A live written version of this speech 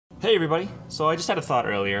Hey everybody! So I just had a thought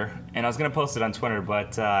earlier, and I was gonna post it on Twitter,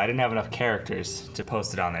 but I didn't have enough characters to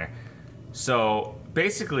post it on there. So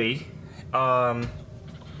basically, I'm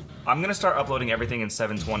gonna start uploading everything in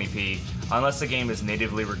 720p, unless the game is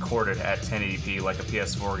natively recorded at 1080p, like a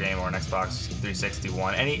PS4 game or an Xbox 360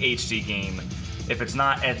 one. Any HD game, if it's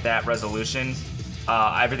not at that resolution,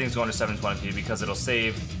 everything's going to 720p because it'll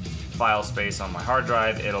save file space on my hard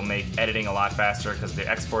drive. It'll make editing a lot faster because the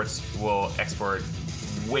exports will export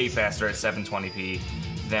way faster at 720p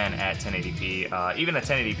than at 1080p. Even at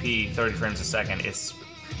 1080p, 30 frames a second, it's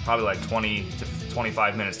probably like 20 to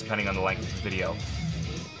 25 minutes depending on the length of the video.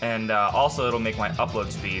 And also it'll make my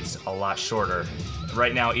upload speeds a lot shorter.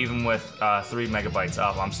 Right now, even with 3 megabytes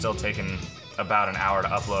up, I'm still taking about an hour to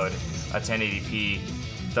upload a 1080p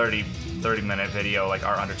 30 minute video like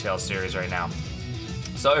our Undertale series right now.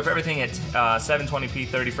 So if everything at 720p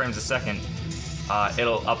 30 frames a second,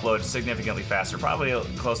 it'll upload significantly faster, probably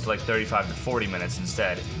close to like 35 to 40 minutes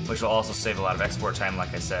instead, which will also save a lot of export time,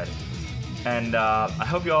 like I said. And I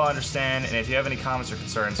hope you all understand, and if you have any comments or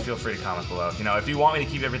concerns, feel free to comment below. You know, if you want me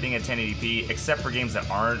to keep everything at 1080p, except for games that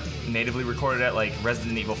aren't natively recorded at, like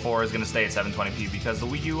Resident Evil 4 is going to stay at 720p because the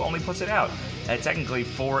Wii U only puts it out at technically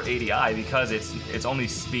 480i because it's only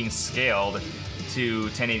being scaled to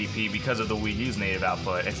 1080p because of the Wii U's native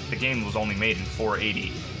output. The game was only made in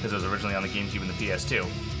 480 because it was originally on the GameCube and the PS2.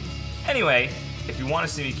 Anyway, if you want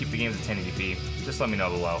to see me keep the games at 1080p, just let me know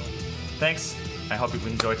below. Thanks. I hope you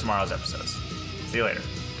enjoy tomorrow's episodes. See you later.